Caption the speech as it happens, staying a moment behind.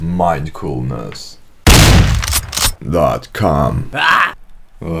mindcoolness.com.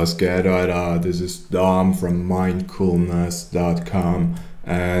 What's good, this is Dom from mindcoolness.com,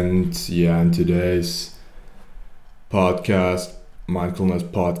 and in today's podcast, Mindfulness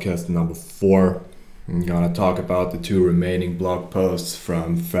Podcast number 4, I'm gonna talk about the 2 remaining blog posts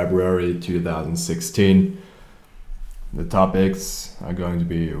from February 2016. The topics are going to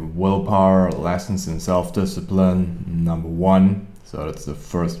be willpower, lessons in self-discipline, number 1. So that's the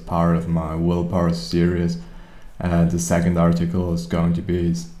first part of my willpower series. And the second article is going to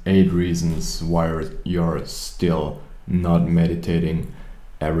be 8 reasons why you're still not meditating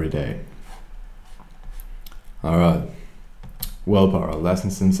every day. Alright. Willpower,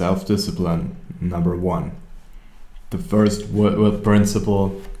 lessons in self-discipline, number 1. The first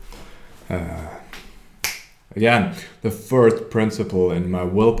principle. The first principle in my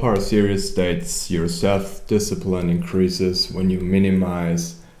willpower series states your self-discipline increases when you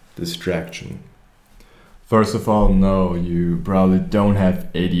minimize distraction. First of all, no, you probably don't have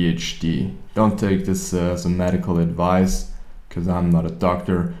ADHD. Don't take this as a medical advice, because I'm not a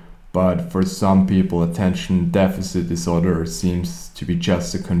doctor, but for some people, attention deficit disorder seems to be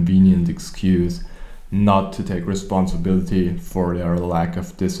just a convenient excuse not to take responsibility for their lack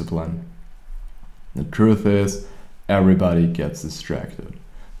of discipline. The truth is, everybody gets distracted.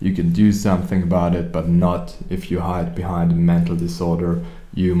 You can do something about it, but not if you hide behind a mental disorder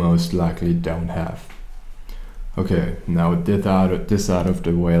you most likely don't have. Okay, now with this out of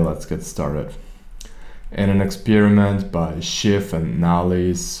the way, let's get started. In an experiment by Schiff and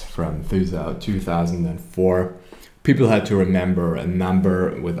Nallies from 2004, people had to remember a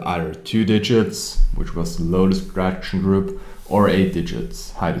number with either 2 digits, which was the low distraction group, or 8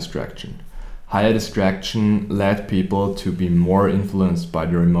 digits, high distraction. Higher distraction led people to be more influenced by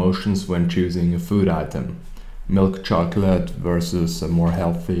their emotions when choosing a food item, milk chocolate versus a more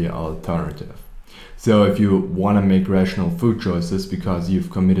healthy alternative. So if you want to make rational food choices because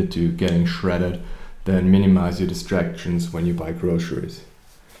you've committed to getting shredded, then minimize your distractions when you buy groceries.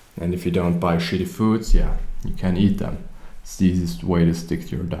 And if you don't buy shitty foods, you can eat them. It's the easiest way to stick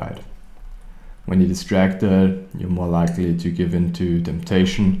to your diet. When you're distracted, you're more likely to give in to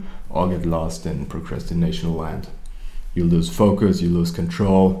temptation or get lost in procrastination land. You lose focus, you lose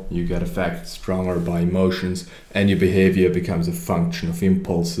control, you get affected stronger by emotions, and your behavior becomes a function of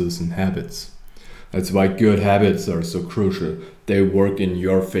impulses and habits. That's why good habits are so crucial. They work in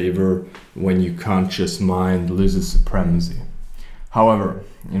your favor when your conscious mind loses supremacy. However,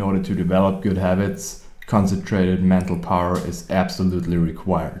 in order to develop good habits, concentrated mental power is absolutely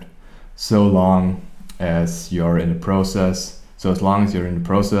required. As long as you're in the process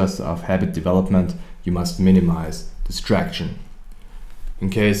of habit development, you must minimize distraction. In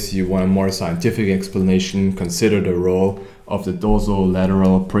case you want a more scientific explanation, consider the role of the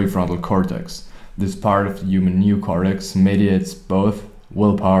dorsolateral prefrontal cortex. This part of the human neocortex mediates both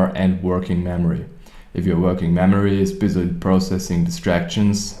willpower and working memory. If your working memory is busy processing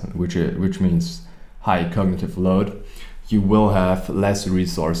distractions, which means high cognitive load, you will have less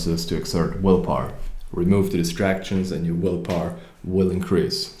resources to exert willpower. Remove the distractions and your willpower will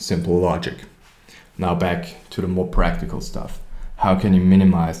increase. Simple logic. Now back to the more practical stuff. How can you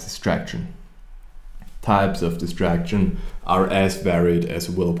minimize distraction? Types of distraction are as varied as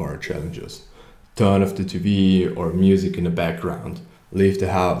willpower challenges. Turn off the TV or music in the background. Leave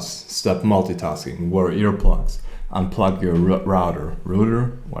the house. Stop multitasking. Wear earplugs. Unplug your router,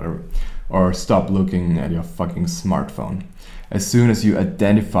 whatever. Or stop looking at your fucking smartphone. As soon as you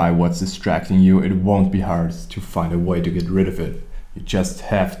identify what's distracting you, it won't be hard to find a way to get rid of it. You just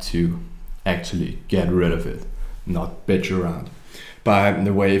have to actually get rid of it, not bitch around. By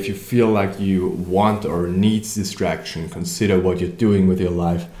the way, if you feel like you want or need distraction, consider what you're doing with your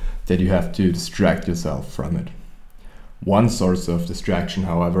life that you have to distract yourself from it. One source of distraction,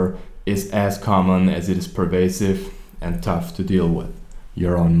 however, is as common as it is pervasive and tough to deal with: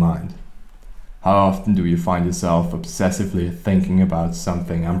 your own mind. How often do you find yourself obsessively thinking about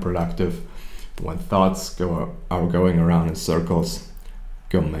something unproductive? When thoughts are going around in circles,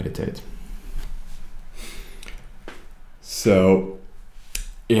 go meditate. So,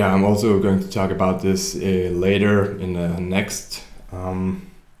 I'm also going to talk about this later in the next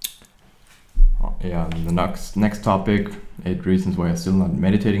next topic, 8 reasons why I'm still not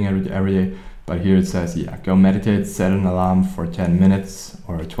meditating every day. But here it says, go meditate, set an alarm for 10 minutes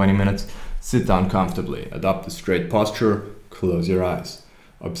or 20 minutes, sit down comfortably, adopt a straight posture, close your eyes.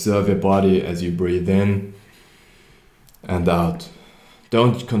 Observe your body as you breathe in and out.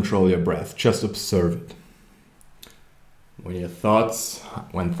 Don't control your breath, just observe it. When thoughts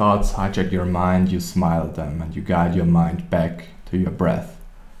hijack your mind, you smile at them and you guide your mind back to your breath.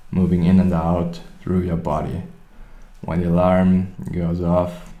 moving in and out through your body. When the alarm goes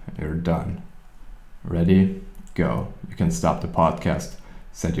off, you're done. Ready? Go. You can stop the podcast,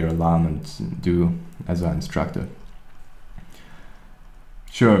 set your alarm, and do as I instructed.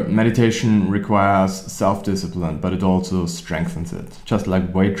 Sure, meditation requires self-discipline, but it also strengthens it. Just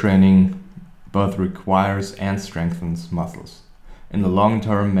like weight training, both requires and strengthens muscles. In the long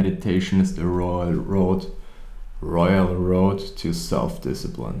term, meditation is the royal road to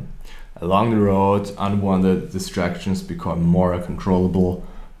self-discipline. Along the road, unwanted distractions become more controllable,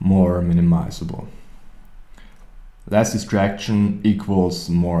 more minimizable. Less distraction equals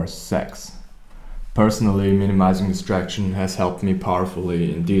more sex. Personally, minimizing distraction has helped me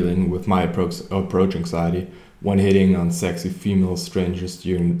powerfully in dealing with my approach anxiety when hitting on sexy female strangers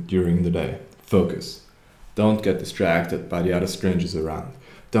during the day. Focus. Don't get distracted by the other strangers around.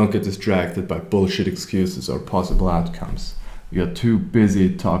 Don't get distracted by bullshit excuses or possible outcomes. You're too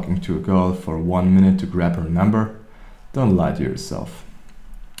busy talking to a girl for 1 minute to grab her number. Don't lie to yourself.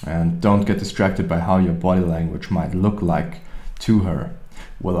 And don't get distracted by how your body language might look like to her.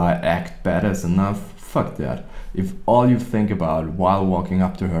 Will I act badass enough? Fuck that. If all you think about while walking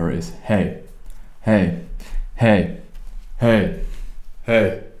up to her is hey, hey, hey, hey,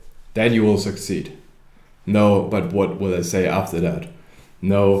 hey, then you will succeed. No, but what will I say after that?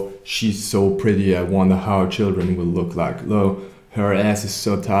 No, she's so pretty, I wonder how children will look like. No, her ass is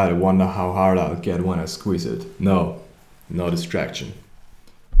so tight, I wonder how hard I'll get when I squeeze it. No distraction.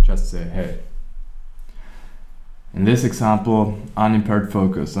 Just say hey. In this example, unimpaired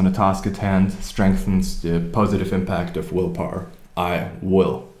focus on the task at hand strengthens the positive impact of willpower. I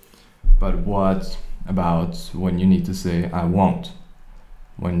will. But what about when you need to say I won't?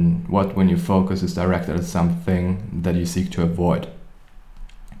 When your focus is directed at something that you seek to avoid?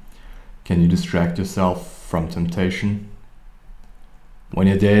 Can you distract yourself from temptation? When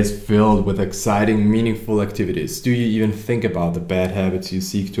your day is filled with exciting, meaningful activities, do you even think about the bad habits you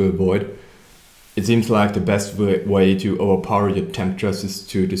seek to avoid? It seems like the best way to overpower your temptress is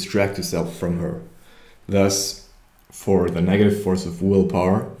to distract yourself from her. Thus, for the negative force of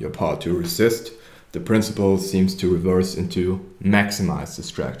willpower, your power to resist, the principle seems to reverse into maximize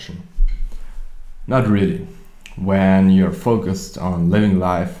distraction. Not really. When you're focused on living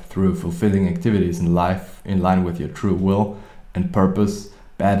life through fulfilling activities in life in line with your true will and purpose,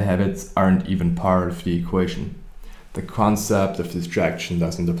 bad habits aren't even part of the equation. The concept of distraction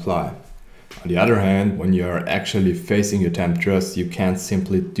doesn't apply. On the other hand, when you're actually facing your temptress, you can't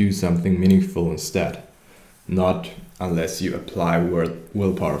simply do something meaningful instead. Not unless you apply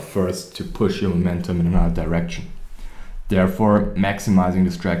willpower first to push your momentum in another direction. Therefore, maximizing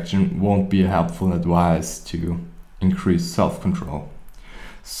distraction won't be a helpful advice to increase self-control.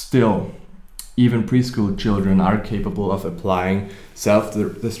 Still, even preschool children are capable of applying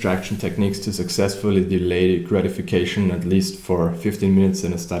self-distraction techniques to successfully delay gratification, at least for 15 minutes,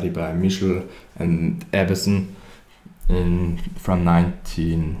 in a study by Michel and Ebbison from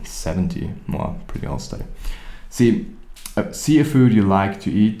 1970. Well, pretty old study. See a food you like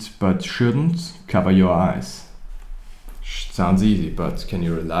to eat but shouldn't, cover your eyes. Sounds easy, but can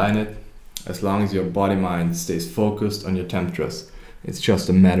you rely on it? As long as your body-mind stays focused on your temptress, it's just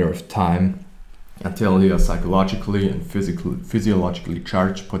a matter of time until your psychologically and physiologically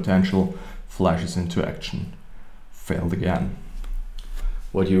charged potential flashes into action. Failed again.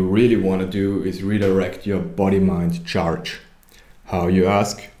 What you really want to do is redirect your body-mind charge. How, you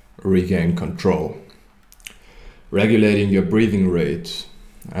ask? Regain control. Regulating your breathing rate,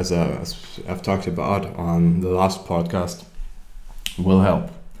 as I've talked about on the last podcast, will help.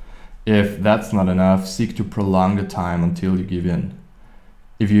 If that's not enough, seek to prolong the time until you give in.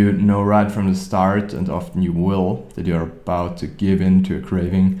 If you know right from the start, and often you will, that you're about to give in to a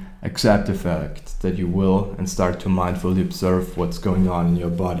craving, accept the fact that you will and start to mindfully observe what's going on in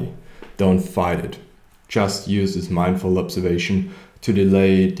your body. Don't fight it. Just use this mindful observation to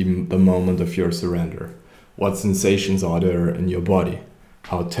delay the moment of your surrender. What sensations are there in your body?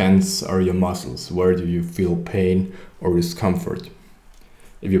 How tense are your muscles? Where do you feel pain or discomfort?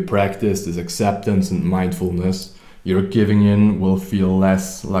 If you practice this acceptance and mindfulness, your giving in will feel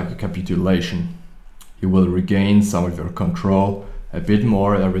less like a capitulation. You will regain some of your control a bit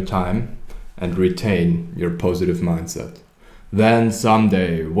more every time and retain your positive mindset. Then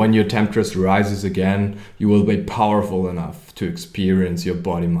someday, when your temptress rises again, you will be powerful enough to experience your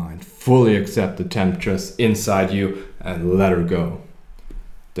body-mind, fully accept the temptress inside you and let her go.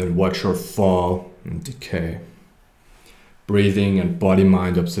 Then watch her fall and decay. Breathing and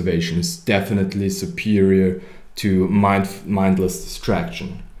body-mind observation is definitely superior to mindless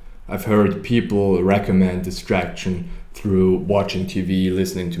distraction. I've heard people recommend distraction through watching TV,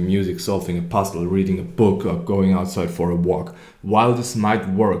 listening to music, solving a puzzle, reading a book, or going outside for a walk. While this might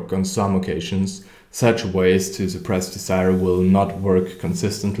work on some occasions, such ways to suppress desire will not work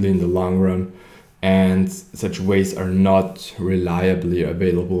consistently in the long run, and such ways are not reliably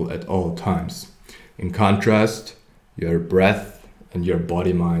available at all times. In contrast, your breath and your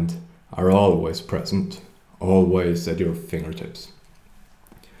body-mind are always present, always at your fingertips.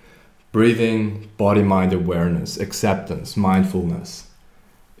 Breathing, body-mind awareness, acceptance, mindfulness.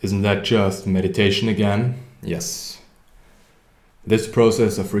 Isn't that just meditation again? Yes. This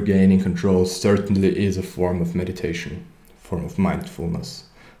process of regaining control certainly is a form of meditation, a form of mindfulness.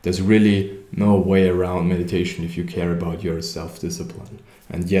 There's really no way around meditation if you care about your self-discipline.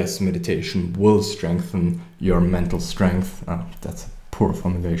 And yes, meditation will strengthen your mental strength. That's a poor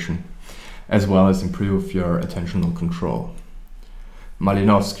formulation. As well as improve your attentional control.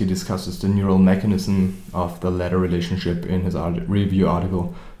 Malinowski discusses the neural mechanism of the latter relationship in his review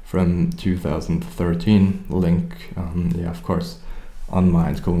article from 2013. Link, of course, on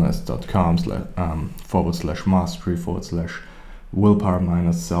mindfulness.com/mastery/willpower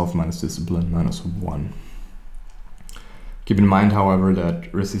minus self minus discipline minus 1. Keep in mind, however,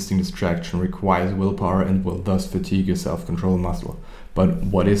 that resisting distraction requires willpower and will thus fatigue your self-control muscle. But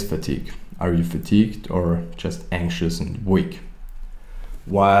what is fatigue? Are you fatigued or just anxious and weak?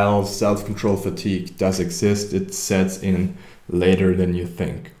 While self-control fatigue does exist, it sets in later than you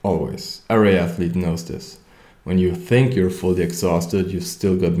think, always. Every athlete knows this. When you think you're fully exhausted, you've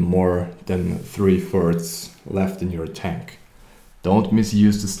still got more than 3/4 left in your tank. Don't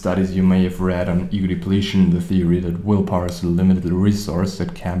misuse the studies you may have read on ego depletion, the theory that willpower is a limited resource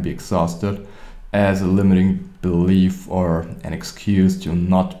that can be exhausted, as a limiting belief or an excuse to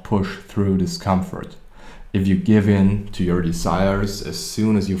not push through discomfort. If you give in to your desires as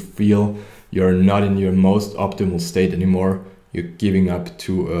soon as you feel you're not in your most optimal state anymore, you're giving up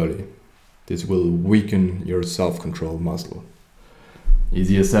too early. This will weaken your self-control muscle.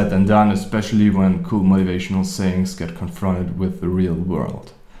 Easier said than done, especially when cool motivational sayings get confronted with the real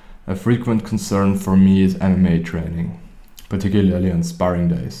world. A frequent concern for me is MMA training, particularly on sparring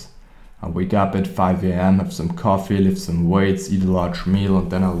days. I wake up at 5 a.m., have some coffee, lift some weights, eat a large meal,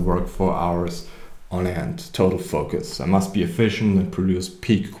 and then I'll work for hours on end. Total focus. I must be efficient and produce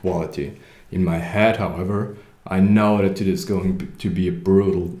peak quality. In my head, however, I know that it is going to be a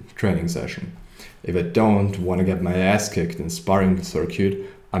brutal training session. If I don't want to get my ass kicked in sparring circuit,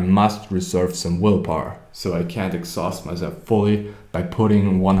 I must reserve some willpower, so I can't exhaust myself fully by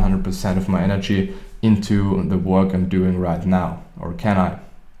putting 100% of my energy into the work I'm doing right now. Or can I?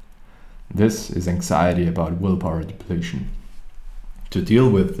 This is anxiety about willpower depletion. To deal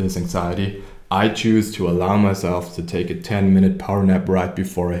with this anxiety, I choose to allow myself to take a 10-minute power nap right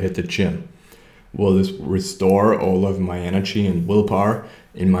before I hit the gym. Will this restore all of my energy and willpower?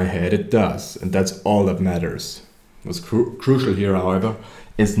 In my head it does, and that's all that matters. What's crucial here, however,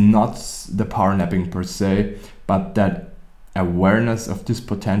 is not the power napping per se, but that awareness of this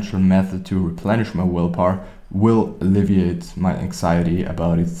potential method to replenish my willpower will alleviate my anxiety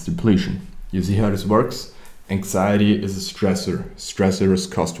about its depletion. You see how this works? Anxiety is a stressor. Stressors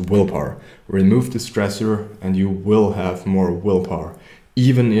cost willpower. Remove the stressor and you will have more willpower,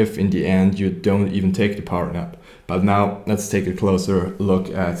 even if in the end you don't even take the power nap. But now let's take a closer look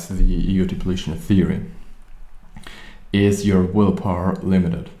at the ego depletion theory. Is your willpower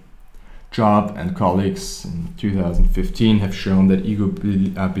limited? Job and colleagues in 2015 have shown that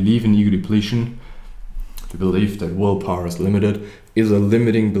belief in ego depletion, the belief that willpower is limited, is a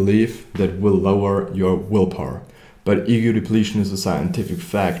limiting belief that will lower your willpower. But ego depletion is a scientific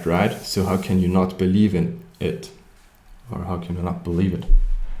fact, right? So how can you not believe in it? Or how can you not believe it?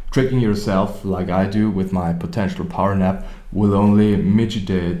 Tricking yourself, like I do with my potential power nap, will only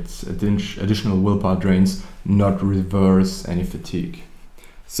mitigate additional willpower drains, not reverse any fatigue.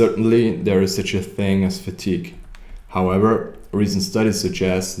 Certainly, there is such a thing as fatigue. However, recent studies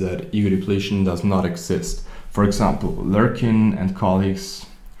suggest that ego depletion does not exist. For example, Lurkin and colleagues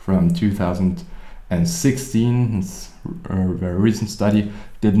from 2016, a very recent study,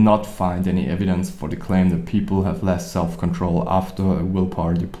 did not find any evidence for the claim that people have less self-control after a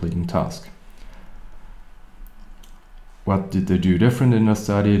willpower depleting task. What did they do different in the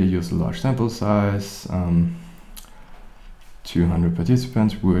study? They used a large sample size, 200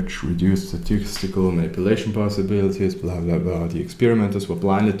 participants, which reduced statistical manipulation possibilities, blah blah blah. The experimenters were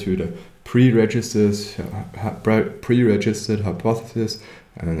blinded to the pre-registered hypothesis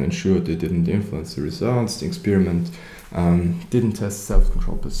and ensured they didn't influence the results. The experiment didn't test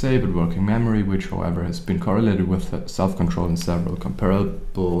self-control per se, but working memory, which however has been correlated with self-control in several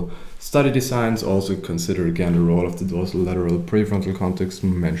comparable study designs. Also consider again the role of the dorsolateral prefrontal cortex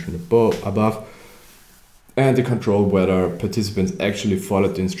mentioned above, and to control whether participants actually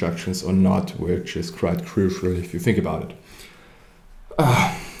followed the instructions or not, which is quite crucial if you think about it.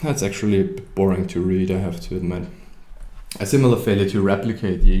 That's actually a bit boring to read, I have to admit. A similar failure to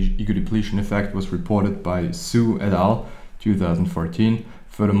replicate the ego depletion effect was reported by Su et al. 2014.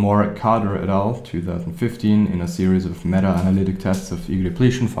 Furthermore, Carter et al. 2015, in a series of meta-analytic tests of ego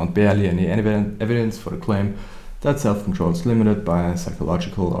depletion, found barely any evidence for the claim that self-control is limited by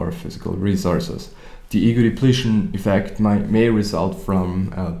psychological or physical resources. The ego depletion effect may result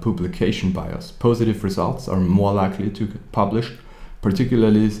from publication bias. Positive results are more likely to get published,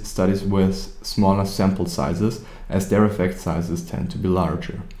 particularly studies with smaller sample sizes, as their effect sizes tend to be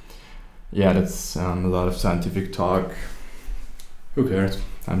larger. Yeah, that's a lot of scientific talk. Who cares?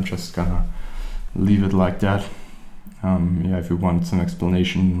 I'm just gonna leave it like that. If you want some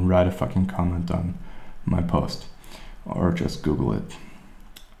explanation, write a fucking comment on my post, or just Google it.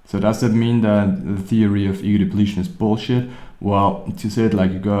 So does that mean that the theory of ego depletion is bullshit? Well, to say it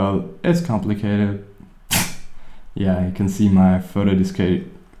like a girl, it's complicated. Yeah, you can see my further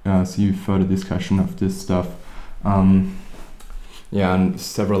discussion of this stuff. And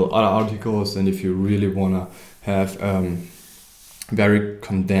several other articles. And if you really wanna have very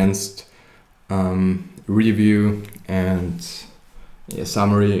condensed review and a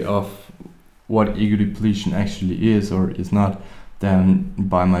summary of what ego depletion actually is or is not, then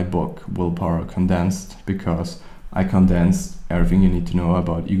buy my book Willpower Condensed, because I condensed everything you need to know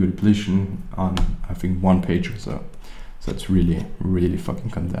about ego depletion on, I think, 1 page or so. So it's really, really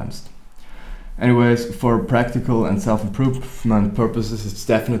fucking condensed. Anyways, for practical and self-improvement purposes, it's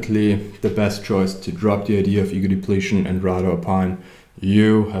definitely the best choice to drop the idea of ego depletion and rather opine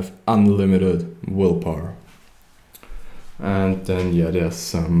you have unlimited willpower. And then, there's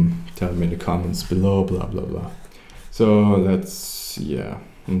some, tell me in the comments below, blah, blah, blah. So that's,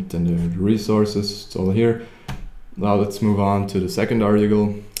 and then the resources, it's all here. Now let's move on to the second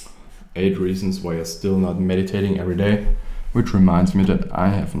article, 8 reasons why you're still not meditating every day, which reminds me that I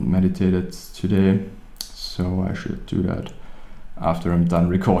haven't meditated today, so I should do that after I'm done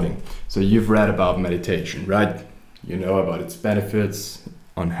recording. So you've read about meditation, right? You know about its benefits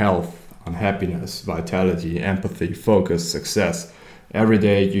on health, on happiness, vitality, empathy, focus, success. Every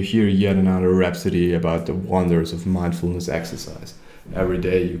day you hear yet another rhapsody about the wonders of mindfulness exercise. Every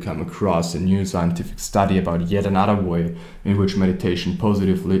day you come across a new scientific study about yet another way in which meditation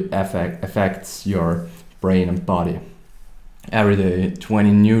positively affects your brain and body. Every day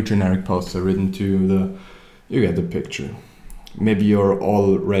 20 new generic posts are written you get the picture. Maybe you're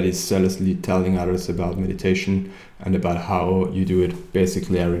already zealously telling others about meditation and about how you do it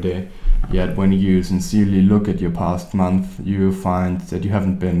basically every day. Yet when you sincerely look at your past month, you find that you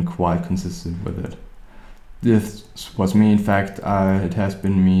haven't been quite consistent with it. This was me, in fact. It has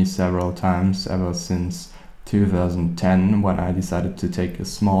been me several times ever since 2010, when I decided to take a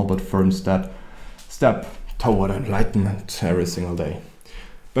small but firm step toward enlightenment every single day.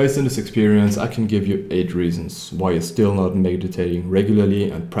 Based on this experience, I can give you 8 reasons why you're still not meditating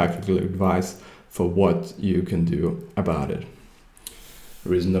regularly and practical advice for what you can do about it.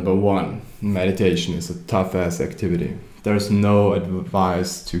 Reason number 1, meditation is a tough-ass activity. There's no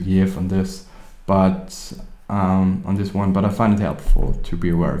advice to give on this, but I find it helpful to be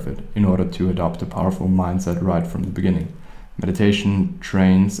aware of it in order to adopt a powerful mindset right from the beginning. Meditation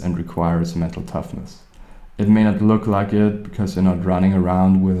trains and requires mental toughness. It may not look like it because you're not running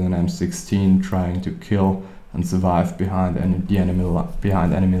around with an M16 trying to kill and survive behind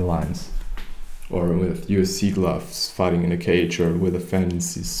enemy lines, or with USC gloves fighting in a cage, or with a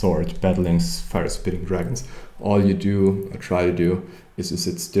fancy sword battling fire-spitting dragons. All you do or try to do is to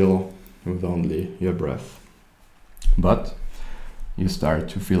sit still with only your breath. But you start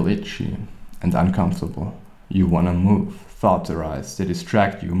to feel itchy and uncomfortable. You want to move. Thoughts arise. They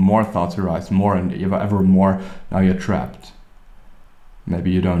distract you. More thoughts arise. More and ever more. Now you're trapped.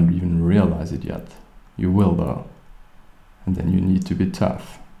 Maybe you don't even realize it yet. You will though. And then you need to be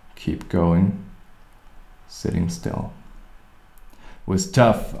tough. Keep going. Sitting still. With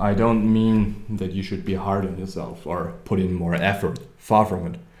tough, I don't mean that you should be hard on yourself or put in more effort. Far from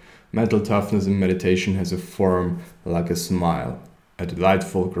it. Mental toughness in meditation has a form like a smile, a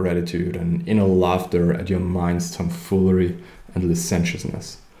delightful gratitude, and inner laughter at your mind's tomfoolery and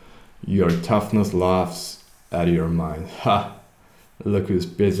licentiousness. Your toughness laughs at your mind. Ha! Look who's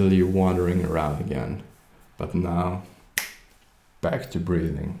busily wandering around again. But now, back to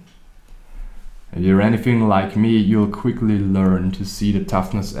breathing. If you're anything like me, you'll quickly learn to see the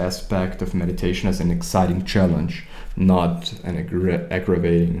toughness aspect of meditation as an exciting challenge, not an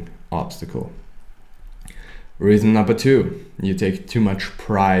aggravating obstacle. Reason number 2, you take too much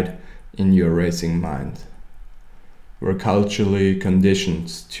pride in your racing mind. We're culturally conditioned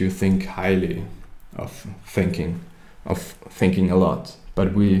to think highly of thinking a lot,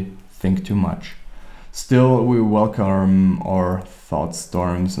 but we think too much. Still, we welcome our thought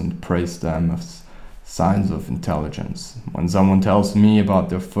storms and praise them as signs of intelligence. When someone tells me about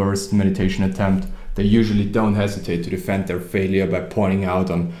their first meditation attempt, they usually don't hesitate to defend their failure by pointing out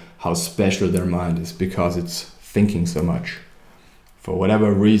on how special their mind is because it's thinking so much. For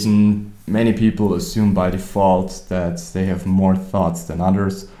whatever reason, many people assume by default that they have more thoughts than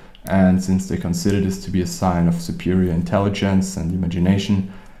others, and since they consider this to be a sign of superior intelligence and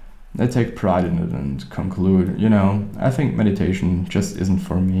imagination, they take pride in it and conclude, I think meditation just isn't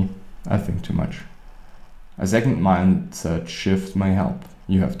for me. I think too much. A second mindset shift may help.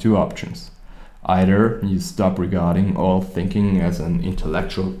 You have 2 options. Either you stop regarding all thinking as an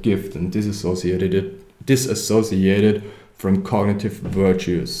intellectual gift and disassociate it from cognitive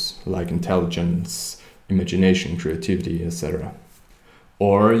virtues like intelligence, imagination, creativity, etc.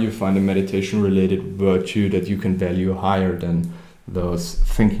 Or you find a meditation-related virtue that you can value higher than those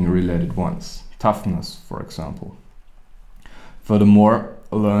thinking-related ones. Toughness, for example. Furthermore,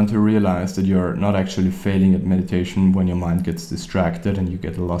 learn to realize that you're not actually failing at meditation when your mind gets distracted and you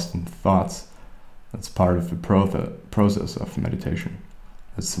get lost in thoughts. That's part of the process of meditation.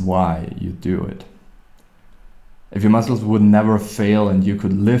 That's why you do it. If your muscles would never fail and you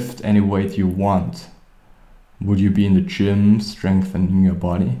could lift any weight you want, would you be in the gym strengthening your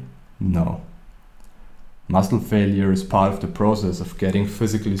body? No. Muscle failure is part of the process of getting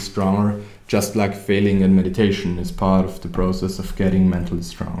physically stronger, just like failing in meditation is part of the process of getting mentally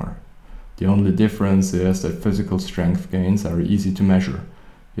stronger. The only difference is that physical strength gains are easy to measure.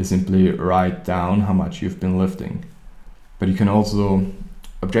 You simply write down how much you've been lifting. But you can also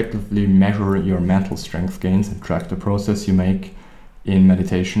objectively measure your mental strength gains and track the process you make in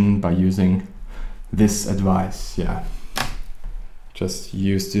meditation by using this advice. Just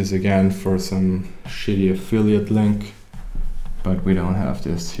use this again for some shitty affiliate link, but we don't have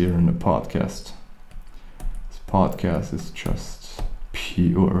this here in the podcast. This podcast is just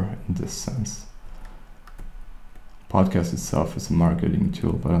pure in this sense. Podcast itself is a marketing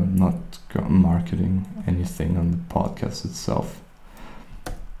tool, but I'm not marketing anything on the podcast itself.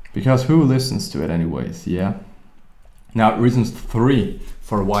 Because who listens to it anyways, yeah? Now, reasons 3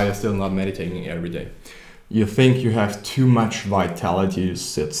 for why you're still not meditating every day. You think you have too much vitality to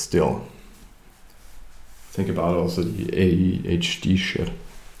sit still. Think about also the ADHD shit.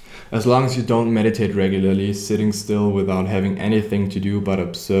 As long as you don't meditate regularly, sitting still without having anything to do but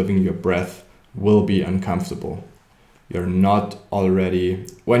observing your breath will be uncomfortable. When you're not already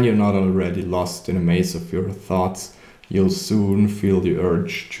lost in a maze of your thoughts, you'll soon feel the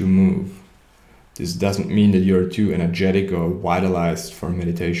urge to move. This doesn't mean that you're too energetic or vitalized for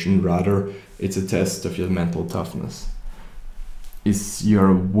meditation. Rather, it's a test of your mental toughness. Is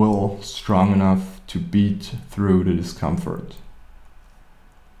your will strong enough to beat through the discomfort?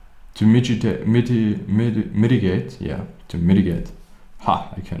 To mitigate.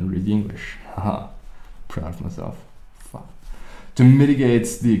 I can read English. Proud of myself. Fuck. To mitigate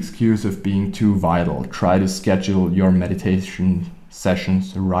the excuse of being too vital, try to schedule your meditation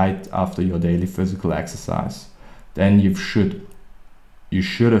sessions right after your daily physical exercise. Then you should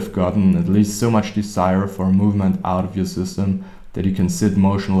have gotten at least so much desire for movement out of your system that you can sit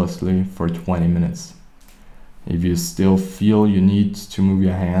motionlessly for 20 minutes. If you still feel you need to move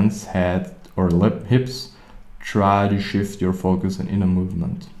your hands, head or hips, try to shift your focus on inner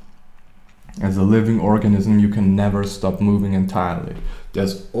movement. As a living organism, you can never stop moving entirely.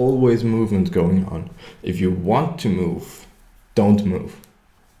 There's always movement going on. If you want to move, don't move,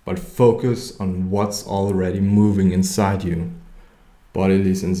 but focus on what's already moving inside you.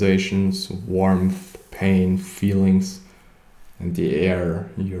 Bodily sensations, warmth, pain, feelings, and the air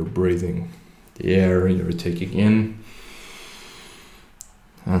you're breathing, the air you're taking in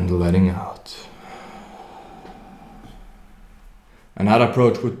and letting out. Another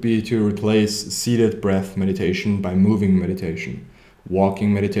approach would be to replace seated breath meditation by moving meditation.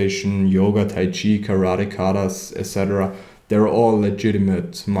 Walking meditation, yoga, tai chi, karate, katas, etc. They're all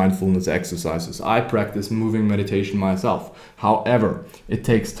legitimate mindfulness exercises. I practice moving meditation myself. However, it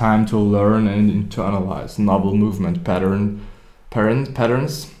takes time to learn and internalize novel movement patterns.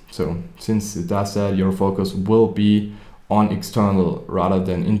 So since it does that, your focus will be on external rather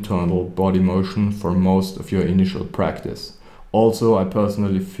than internal body motion for most of your initial practice. Also, I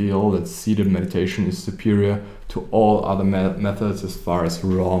personally feel that seated meditation is superior to all other methods as far as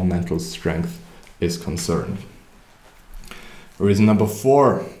raw mental strength is concerned. Reason number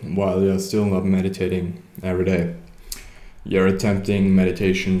 4, while you're still not meditating every day, you're attempting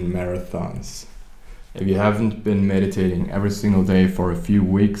meditation marathons. If you haven't been meditating every single day for a few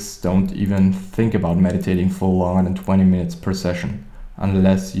weeks, don't even think about meditating for longer than 20 minutes per session,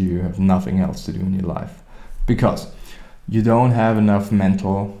 unless you have nothing else to do in your life. Because you don't have enough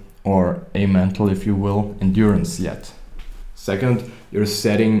mental, or amental if you will, endurance yet. Second, you're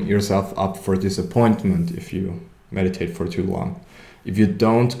setting yourself up for disappointment if you meditate for too long. If you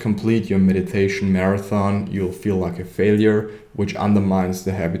don't complete your meditation marathon, you'll feel like a failure, which undermines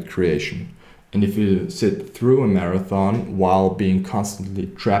the habit creation. And if you sit through a marathon while being constantly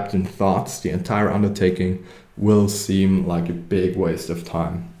trapped in thoughts, the entire undertaking will seem like a big waste of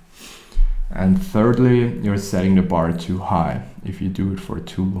time. And thirdly, you're setting the bar too high if you do it for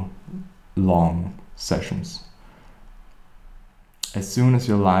too long sessions. As soon as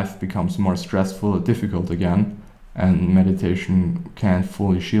your life becomes more stressful or difficult again, and meditation can't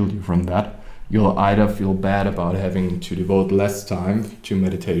fully shield you from that, you'll either feel bad about having to devote less time to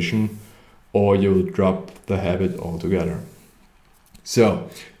meditation, or you'll drop the habit altogether. So,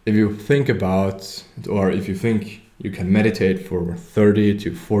 if you think you can meditate for 30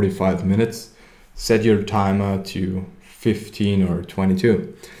 to 45 minutes, set your timer to 15 or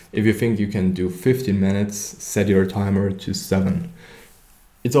 22. If you think you can do 15 minutes, set your timer to 7.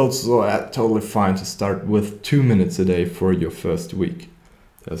 It's also totally fine to start with 2 minutes a day for your first week.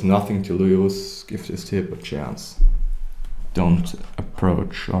 There's nothing to lose. Give this tip a chance. Don't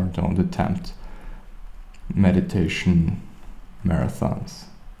approach or don't attempt meditation marathons.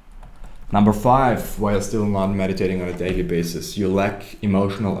 Number 5, while still not meditating on a daily basis, you lack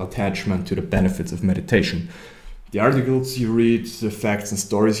emotional attachment to the benefits of meditation. The articles you read, the facts and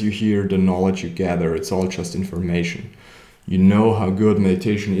stories you hear, the knowledge you gather, it's all just information. You know how good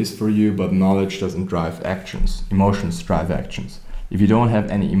meditation is for you, but knowledge doesn't drive actions. Emotions drive actions. If you don't have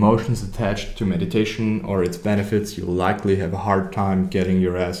any emotions attached to meditation or its benefits, you'll likely have a hard time getting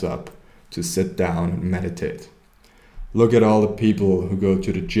your ass up to sit down and meditate. Look at all the people who go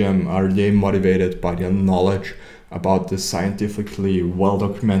to the gym. Are they motivated by their knowledge about the scientifically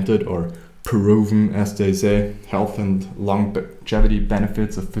well-documented or proven, as they say, health and longevity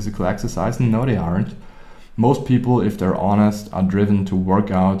benefits of physical exercise? No, they aren't. Most people, if they're honest, are driven to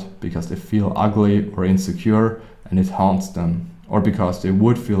work out because they feel ugly or insecure and it haunts them, or because they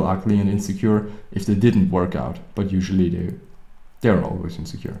would feel ugly and insecure if they didn't work out, but usually they're always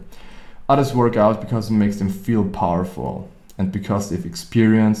insecure. Others work out because it makes them feel powerful and because they've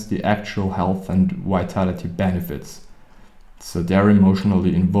experienced the actual health and vitality benefits. So they're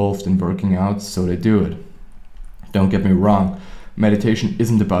emotionally involved in working out, so they do it. Don't get me wrong, meditation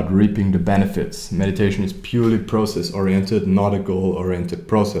isn't about reaping the benefits. Meditation is purely process-oriented, not a goal-oriented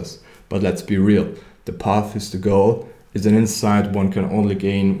process. But let's be real, the path is the goal, is an insight one can only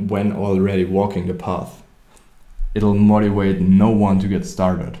gain when already walking the path. It'll motivate no one to get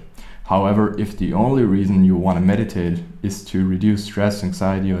started. However, if the only reason you want to meditate is to reduce stress,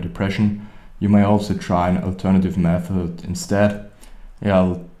 anxiety, or depression, you may also try an alternative method instead.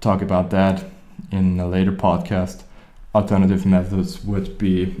 I'll talk about that in a later podcast. Alternative methods would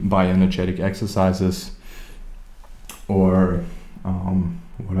be bioenergetic exercises or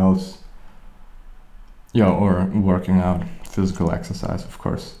what else? Or working out, physical exercise, of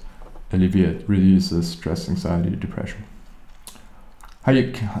course. Reduces stress, anxiety, depression.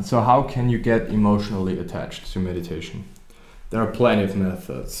 How can you get emotionally attached to meditation? There are plenty of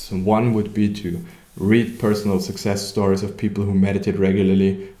methods. One would be to read personal success stories of people who meditate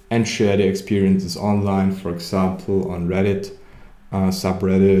regularly and share their experiences online, for example, on Reddit,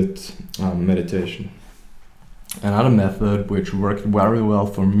 subreddit, meditation. Another method which worked very well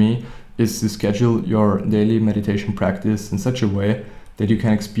for me is to schedule your daily meditation practice in such a way that you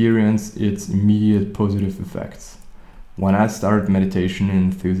can experience its immediate positive effects. When I started meditation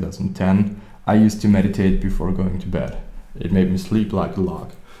in 2010, I used to meditate before going to bed. It made me sleep like a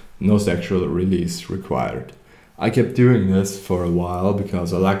log. No sexual release required. I kept doing this for a while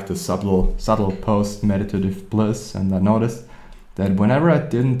because I liked the subtle post-meditative bliss, and I noticed that whenever I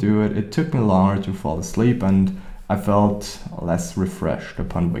didn't do it, it took me longer to fall asleep and I felt less refreshed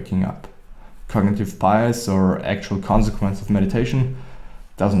upon waking up. Cognitive bias or actual consequence of meditation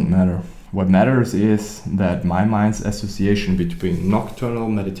doesn't matter. What matters is that my mind's association between nocturnal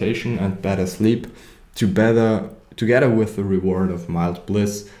meditation and better sleep, together with the reward of mild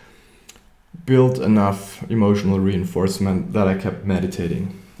bliss, built enough emotional reinforcement that I kept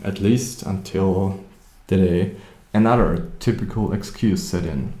meditating, at least until the day Another typical excuse set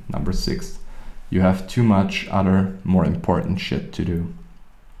in. Number 6. You have too much other, more important shit to do.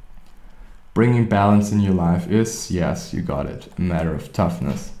 Bringing balance in your life is, yes, you got it, a matter of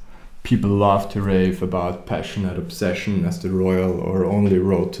toughness. People love to rave about passionate obsession as the royal or only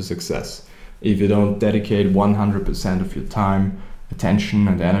road to success. If you don't dedicate 100% of your time, attention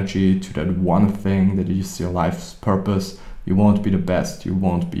and energy to that one thing that is your life's purpose, you won't be the best, you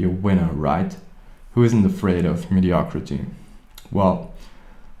won't be a winner, right? Who isn't afraid of mediocrity? Well,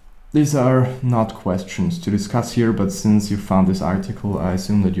 these are not questions to discuss here, but since you found this article, I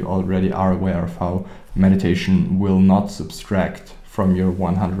assume that you already are aware of how meditation will not subtract from your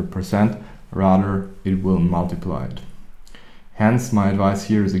 100%, rather it will multiply it. Hence, my advice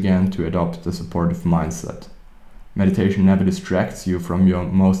here is again to adopt the supportive mindset. Meditation never distracts you from your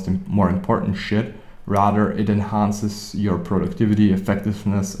more important shit, rather it enhances your productivity,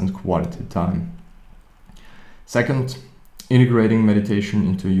 effectiveness and quality time. Second, integrating meditation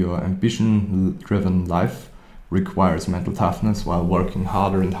into your ambition-driven life requires mental toughness, while working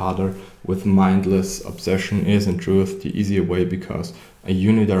harder and harder with mindless obsession is in truth the easier way, because a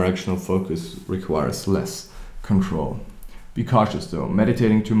unidirectional focus requires less control. Be cautious though,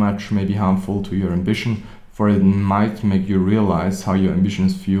 meditating too much may be harmful to your ambition, for it might make you realize how your ambition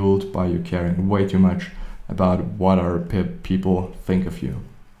is fueled by you caring way too much about what other people think of you.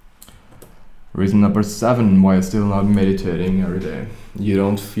 Reason number 7 why you're still not meditating every day. You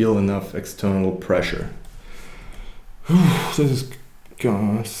don't feel enough external pressure. This is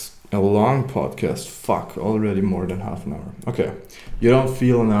a long podcast. Fuck, already more than half an hour. Okay, you don't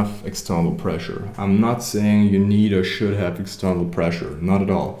feel enough external pressure. I'm not saying you need or should have external pressure, not at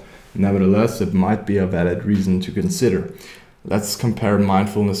all. Nevertheless, it might be a valid reason to consider. Let's compare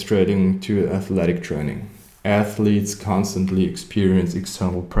mindfulness training to athletic training. Athletes constantly experience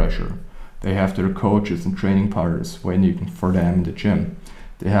external pressure. They have their coaches and training partners waiting for them in the gym.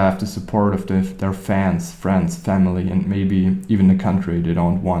 They have the support of their fans, friends, family, and maybe even the country they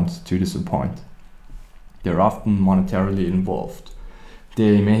don't want to disappoint. They're often monetarily involved.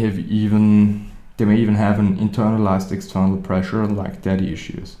 They may even have an internalized external pressure like daddy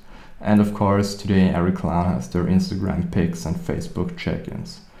issues. And of course, today every clown has their Instagram pics and Facebook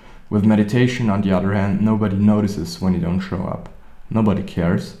check-ins. With meditation, on the other hand, nobody notices when you don't show up. Nobody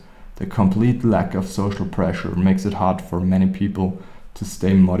cares. The complete lack of social pressure makes it hard for many people to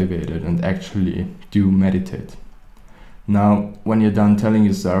stay motivated and actually do meditate. Now, when you're done telling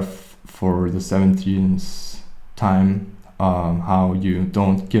yourself for the 17th time how you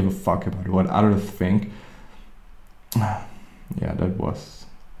don't give a fuck about what others think, yeah, that was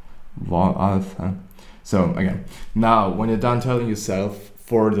Alpha. So again, now when you're done telling yourself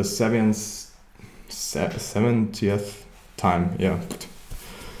for the 70th time,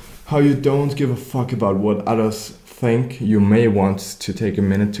 how you don't give a fuck about what others think, you may want to take a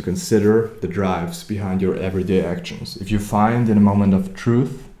minute to consider the drives behind your everyday actions. If you find in a moment of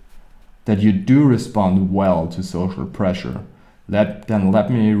truth that you do respond well to social pressure, then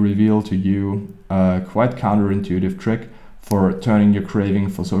let me reveal to you a quite counterintuitive trick for turning your craving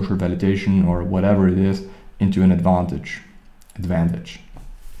for social validation or whatever it is into an advantage.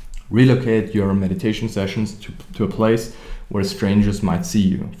 Relocate your meditation sessions to a place where strangers might see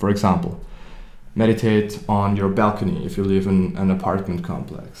you. For example, meditate on your balcony if you live in an apartment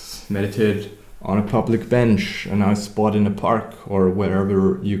complex. Meditate on a public bench, a nice spot in a park, or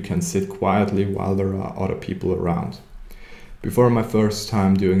wherever you can sit quietly while there are other people around. Before my first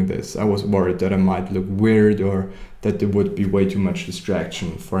time doing this, I was worried that I might look weird or that there would be way too much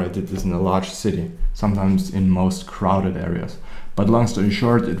distraction, for I did this in a large city, sometimes in most crowded areas. But long story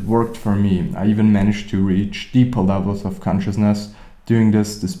short, it worked for me. I even managed to reach deeper levels of consciousness doing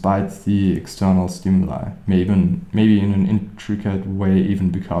this despite the external stimuli, maybe in an intricate way even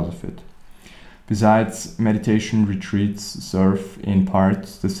because of it. Besides, meditation retreats serve in part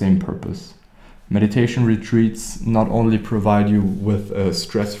the same purpose. Meditation retreats not only provide you with a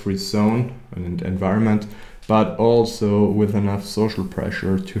stress-free zone and environment, but also with enough social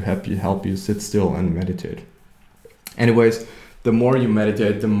pressure to help you sit still and meditate. Anyways, the more you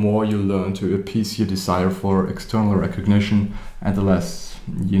meditate, the more you learn to appease your desire for external recognition, and the less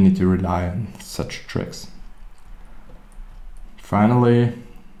you need to rely on such tricks. Finally,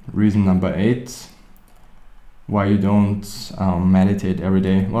 reason number 8, why you don't meditate every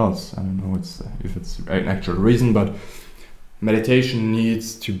day. Well, I don't know if it's an actual reason, but meditation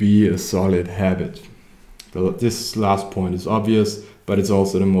needs to be a solid habit. This last point is obvious, but it's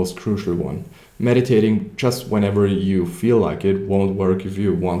also the most crucial one. Meditating just whenever you feel like it won't work if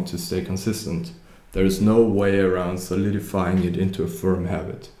you want to stay consistent. There is no way around solidifying it into a firm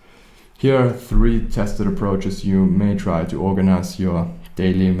habit. Here are 3 tested approaches you may try to organize your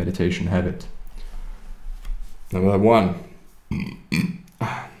daily meditation habit. Number 1.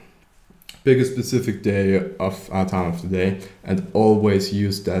 Pick a specific time of the day and always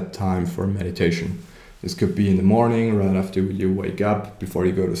use that time for meditation. This could be in the morning, right after you wake up, before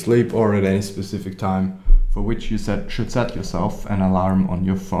you go to sleep, or at any specific time for which you should set yourself an alarm on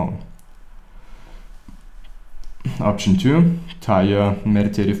your phone. Option 2, tie your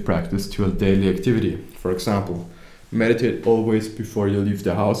meditative practice to a daily activity. For example, meditate always before you leave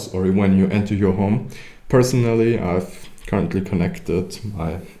the house or when you enter your home. Personally, I've currently connected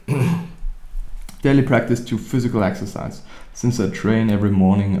my daily practice to physical exercise. Since I train every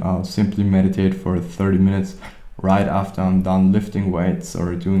morning, I'll simply meditate for 30 minutes right after I'm done lifting weights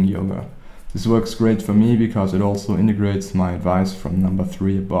or doing yoga. This works great for me because it also integrates my advice from number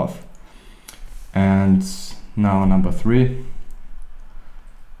 3 above. And now number 3.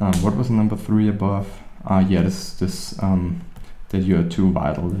 What was number 3 above? This that you are too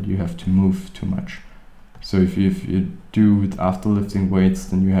vital, that you have to move too much. So if you do it after lifting weights,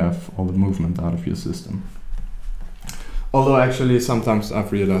 then you have all the movement out of your system. Although actually sometimes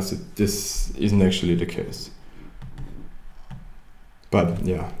I've realized that this isn't actually the case. But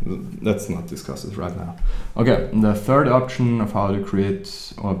yeah, let's not discuss it right now. Okay, the third option of how to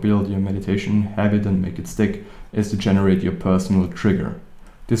create or build your meditation habit and make it stick is to generate your personal trigger.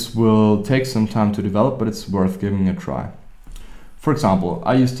 This will take some time to develop, but it's worth giving a try. For example,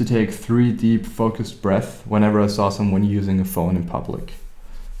 I used to take 3 deep focused breaths whenever I saw someone using a phone in public.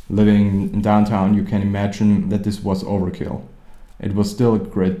 Living in downtown, you can imagine that this was overkill. It was still a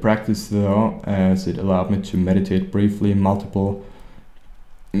great practice though, as it allowed me to meditate briefly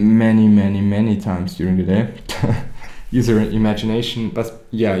many times during the day. Use your imagination, but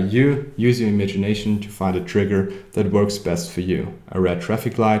yeah, you use your imagination to find a trigger that works best for you. A red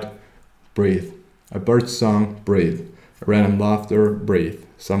traffic light, breathe. A bird song, breathe. A random laughter, breathe.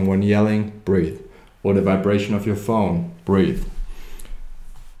 Someone yelling, breathe. Or the vibration of your phone, breathe.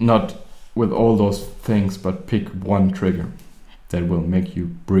 Not with all those things, but pick one trigger that will make you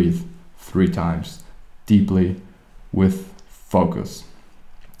breathe 3 times deeply with focus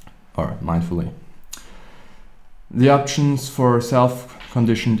or mindfully. The options for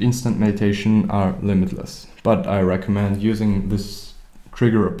self-conditioned instant meditation are limitless, but I recommend using this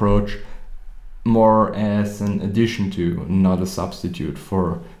trigger approach more as an addition to, not a substitute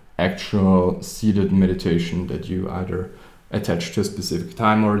for actual seated meditation that you either attach to a specific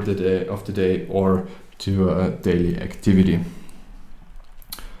time or the day of the day or to a daily activity.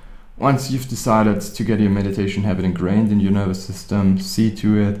 Once you've decided to get your meditation habit ingrained in your nervous system, see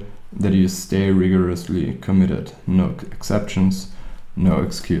to it that you stay rigorously committed. No exceptions, no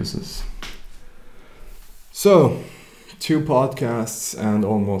excuses. So, 2 podcasts and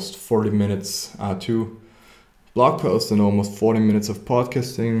almost 40 minutes, 2 blog posts and almost 40 minutes of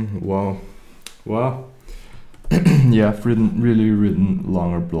podcasting. Wow. Yeah, I've written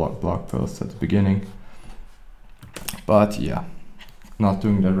longer blog posts at the beginning. But yeah, not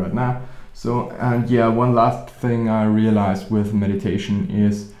doing that right now. So, and yeah, one last thing I realized with meditation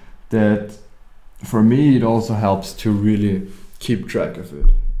is that for me it also helps to really keep track of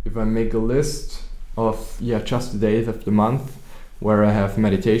it. If I make a list of just the days of the month where I have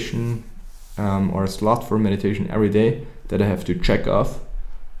meditation or a slot for meditation every day that I have to check off,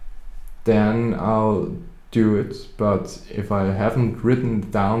 then I'll do it. But if I haven't written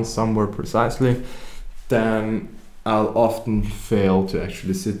it down somewhere precisely, then I'll often fail to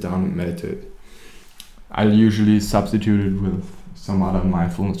actually sit down and meditate. I'll usually substitute it with some other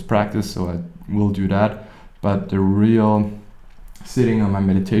mindfulness practice, so I will do that. But the real sitting on my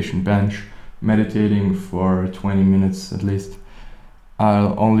meditation bench, meditating for 20 minutes at least,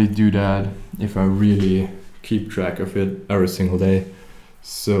 I'll only do that if I really keep track of it every single day.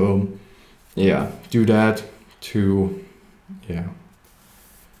 So yeah, do that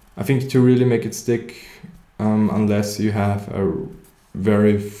I think to really make it stick, unless you have a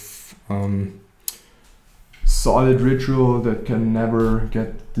very solid ritual that can never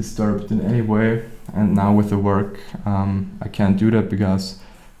get disturbed in any way. And now with the work, I can't do that because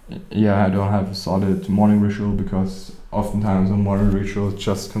I don't have a solid morning ritual, because oftentimes a morning ritual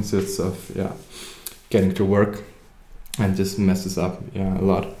just consists of getting to work, and this messes up a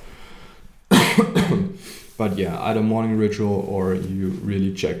lot. But either morning ritual or you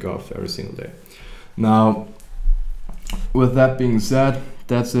really check off every single day. Now, with that being said,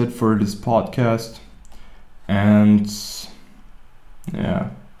 that's it for this podcast. And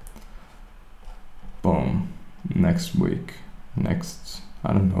boom, next week.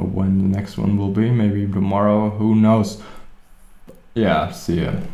 I don't know when the next one will be, maybe tomorrow, who knows. Yeah, see ya.